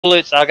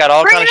bullets. I got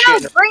all kind of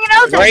shit. Bring it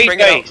out. Great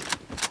face.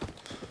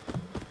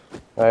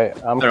 Alright,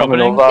 I'm They're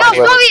coming opening? over.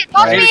 Yo, Soviet,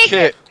 toss me a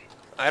Shit.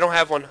 I don't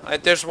have one.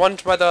 There's one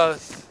by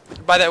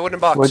that wooden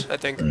box, What? I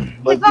think.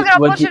 What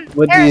What do you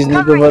need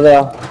cover me. over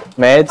there?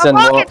 Meds and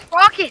what?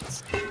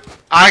 Rockets.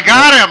 I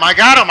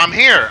got him. I'm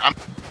here.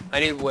 I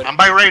need wood. I'm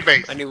by raid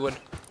base. I need wood. Do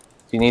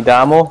you need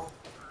ammo?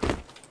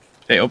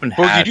 They opened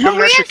Boogie, hatch. do you have Are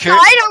an we extra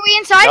inside? kit? Are we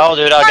inside? No,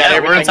 dude, I got Yeah, we're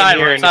everything inside, in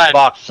here we're in this inside.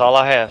 box. That's all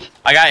I have.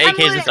 I got I'm AKs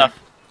looting. and stuff.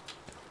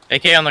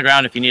 AK on the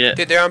ground if you need it.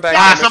 Dude, they're on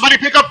back. Somebody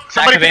pick up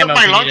ammo my if you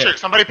need launcher. it.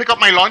 Somebody pick up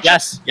my launcher.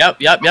 Yes. Yep.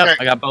 Okay.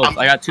 I got both.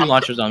 I got two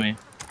launchers on me.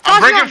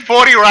 I'm bringing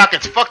 40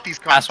 rockets. Fuck these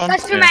Last cunts. one.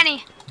 That's too Yeah.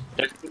 many.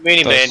 There's too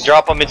many, man.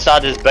 Drop them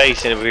inside this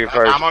base and it'll be here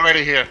first. I'm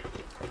already here.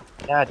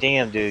 God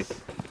damn, dude.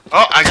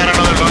 Oh, I got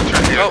another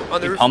launcher here. Oh,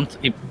 on the roof.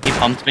 He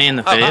pumped me in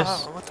the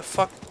face. What the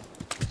fuck?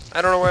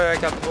 I don't know where I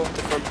got the bullet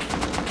from.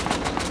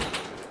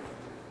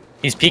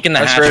 He's peeking the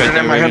I hatch sprayed right it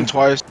there. in my head Ruben.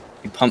 twice.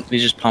 He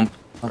just pumped.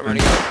 I'm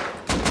running.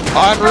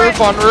 On roof,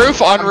 on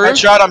roof, on roof.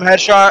 Headshot, I'm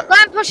headshot.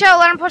 Let him push out.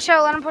 Let him push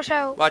out. Let him push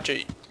out. Watch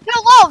it.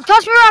 Yo, low.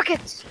 Toss me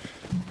rockets.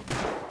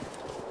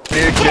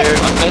 Need a kid.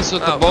 I messed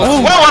with the Oh. bolt.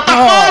 Whoa, what the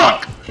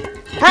fuck?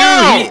 Bro!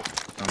 Oh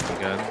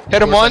my god.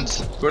 Hit him once.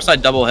 Of course I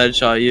double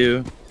headshot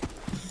you.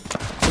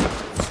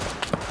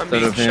 I'm Instead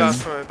being of him. shot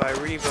from by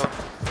Revo.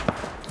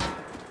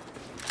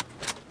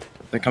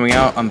 They're coming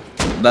out.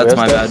 That's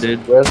my bad,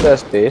 dude. Where's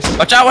this base?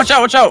 Watch out! Watch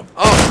out! Watch out!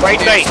 Oh, Right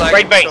dude, base, it's lagging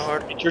right base. so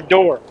hard. It's your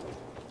door.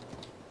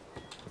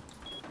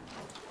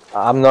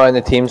 I'm not in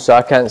the team, so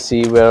I can't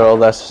see where all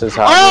this is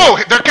happening.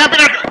 Oh, they're camping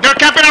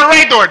our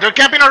raid door. They're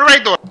camping our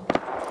raid door.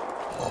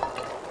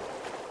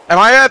 Am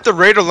I at the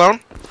raid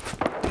alone?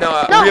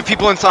 No, No. We have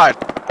people inside.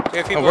 we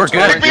have people we're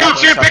inside. good. Pick me up,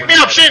 Shin. Pick me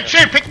up,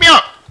 Shin. Pick me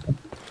up.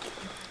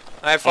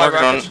 I have 5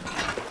 Working on rockets.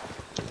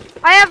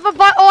 I have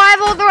I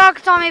have all the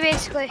rockets on me,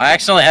 basically. I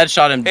accidentally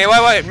headshot him. Hey,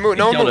 wait, move,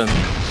 no Killed move.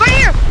 him. Right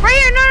here.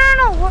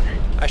 No. What?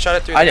 I shot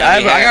it through I the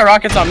got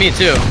rockets on me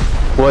too.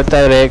 What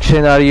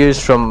direction are you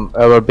from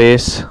our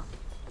base?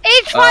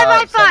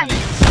 H5I5.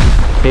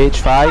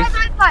 H5?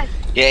 H5I5.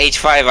 Yeah,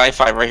 H5,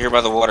 I5, right here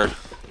by the water.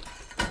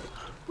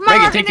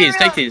 Megan, take these.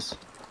 Take these.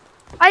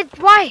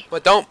 Why?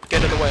 But don't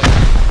get in the way.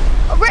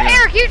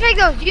 Eric, you take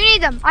those. You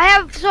need them. I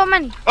have so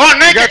many. Oh,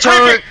 naked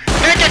creeping.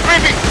 Naked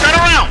creeping. Turn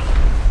around.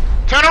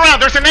 Turn around.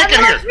 There's a naked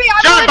here.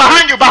 John,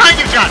 behind you,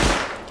 John.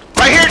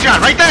 Right here,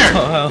 John. Right there.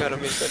 Got him,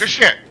 he's Good good.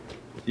 shit.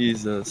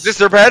 Jesus. Is this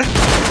their bed?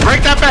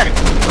 Break that bed.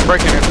 I'm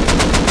breaking it.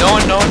 No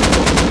one,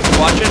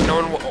 watch it. No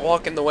one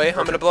walk in the way.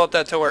 I'm gonna blow up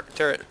that turret.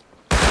 It's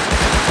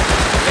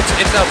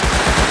up.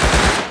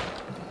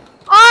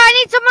 Oh, I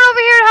need someone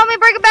over here to help me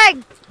break a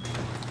bag.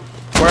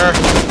 Where?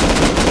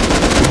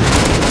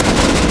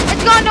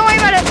 It's gone. Don't worry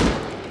about it.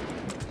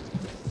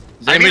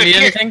 Does I need anybody a need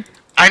kit. anything?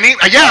 I need.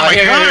 Yeah, my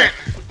here, gun. here.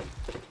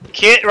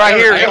 Kit right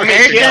here. I don't Okay,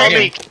 have kit on ammo.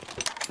 me.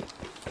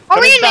 Are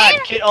Come we in inside.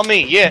 main? Kit on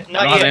me. Yeah, I not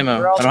don't have yet. ammo. I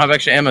don't have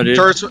extra ammo, dude.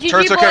 Turret's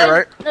okay,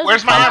 right?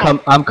 Where's my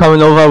ammo? I'm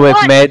coming over with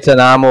What? meds and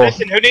ammo.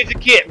 Listen, who needs a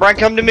kit? Brian,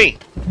 come to me.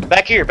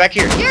 Back here.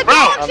 You're Bro,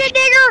 dog shit,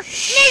 nigger.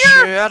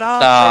 Shut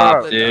up.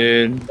 Stop,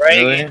 dude. Reagan,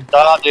 Really?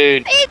 stop,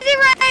 dude. Easy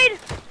raid.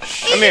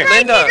 Come here.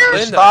 Linda.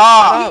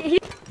 Stop.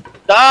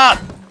 Stop.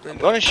 I'm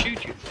gonna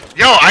shoot you.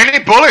 Yo, I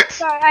need bullets.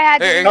 Sorry, I had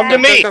to. Hey, do come that.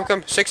 to me.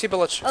 Come. 60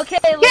 bullets. Okay,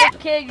 little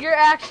kid, you're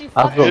actually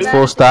I've fucking got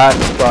 4 stacks,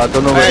 but I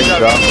don't know where to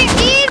drop.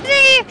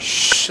 Easy.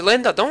 Shh,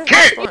 Linda, don't.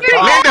 Kit. respond.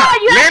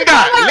 Linda.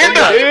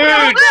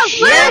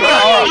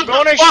 Dude, I'm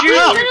gonna shoot you.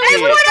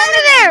 Everyone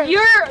under there.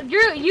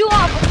 You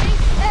are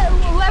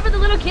whoever the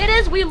little kid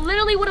is, we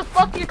literally would have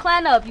fucked your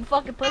clan up, you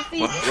fucking pussy.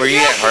 Where you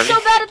at, Harvey? You're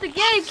so bad at the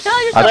game, kill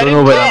I yourself. don't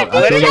know where I'm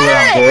going. Linda,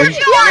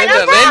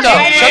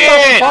 shut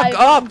the fuck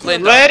up,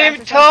 Linda. Let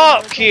him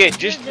talk, kid.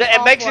 Just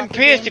it makes him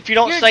pissed if you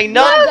don't say You're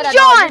not no. good at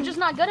all. John. You're just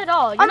not good at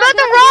all. I'm about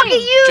to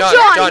rocket you, John,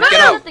 John. John, get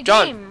You're out. not at the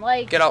John, game.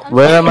 Like, get out.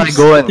 Where am I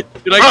going?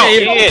 You like Bro,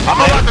 the Kid,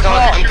 I'm about to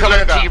talk I'm to coming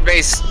Linda. to your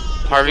base,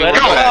 Harvey. Let We're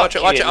him going. talk. Watch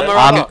it, watch it. I'm a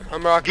I'm- rocket.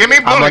 I'm a rocket. Give me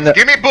I'm on bullets. the-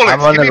 Give me bullets.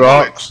 I'm on Give the me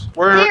rocks.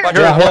 bullets. Here. Watch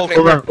Here, it, rocket.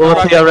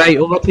 over to your right,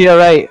 over to your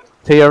right.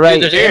 To your right.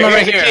 Dude, You there's ammo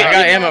right here. I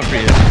got ammo for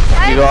you.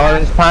 got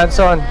orange pants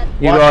on? You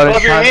Watch got above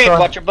orange your pants head. on?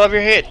 Watch above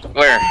your head.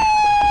 Where?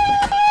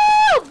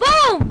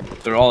 boom!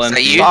 They're all Is in.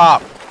 that you?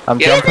 Stop. I'm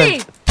Yeah. jumping.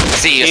 Easy!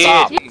 See you.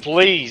 Stop. Kid,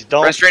 please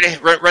don't. Run straight ahead.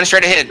 Run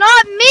straight ahead.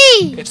 Not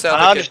me. It's the I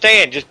other kid.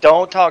 understand. Just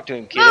don't talk to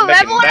him, kid. Move, It'll make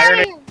him everyone mad. out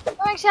of here.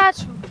 Thanks, Hatch.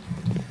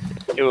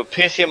 It will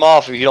piss him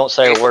off if you don't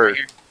say a word.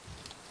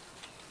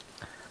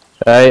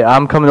 Right,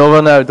 I'm coming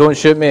over now. Don't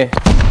shoot me.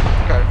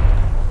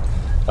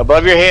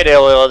 Above your head,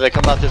 LL, they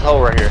come out this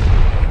hole right here.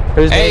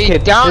 Who's Hey,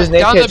 naked? down Who's the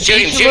naked? Shoot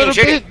him, base a shoot him, little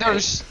shoot him. bit.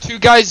 There's 2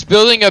 guys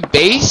building a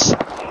base.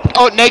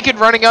 Oh, naked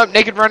running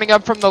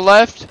up from the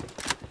left.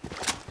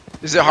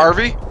 Is it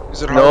Harvey?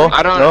 Is it No, Harvey?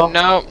 I don't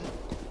no. know.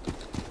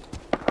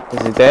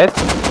 Is he dead?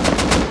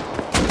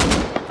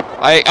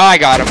 I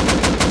got him.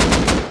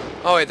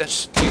 Oh wait,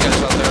 that's you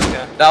guys out there.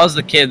 Yeah. That was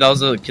the kid. That was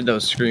the kid that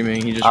was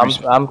screaming. He just.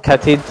 I'm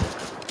kitted.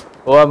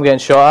 Oh, I'm getting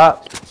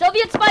shot at.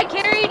 Soviet spy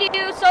carried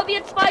you!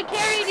 Soviet spy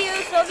carried you!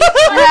 Soviet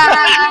spy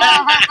carried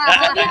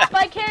you! Soviet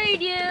spy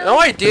carried you! No,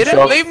 I didn't.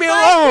 Shot. Leave me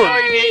Spy alone.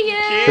 carried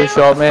you! Who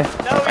shot me?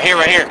 Right here.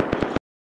 Right here.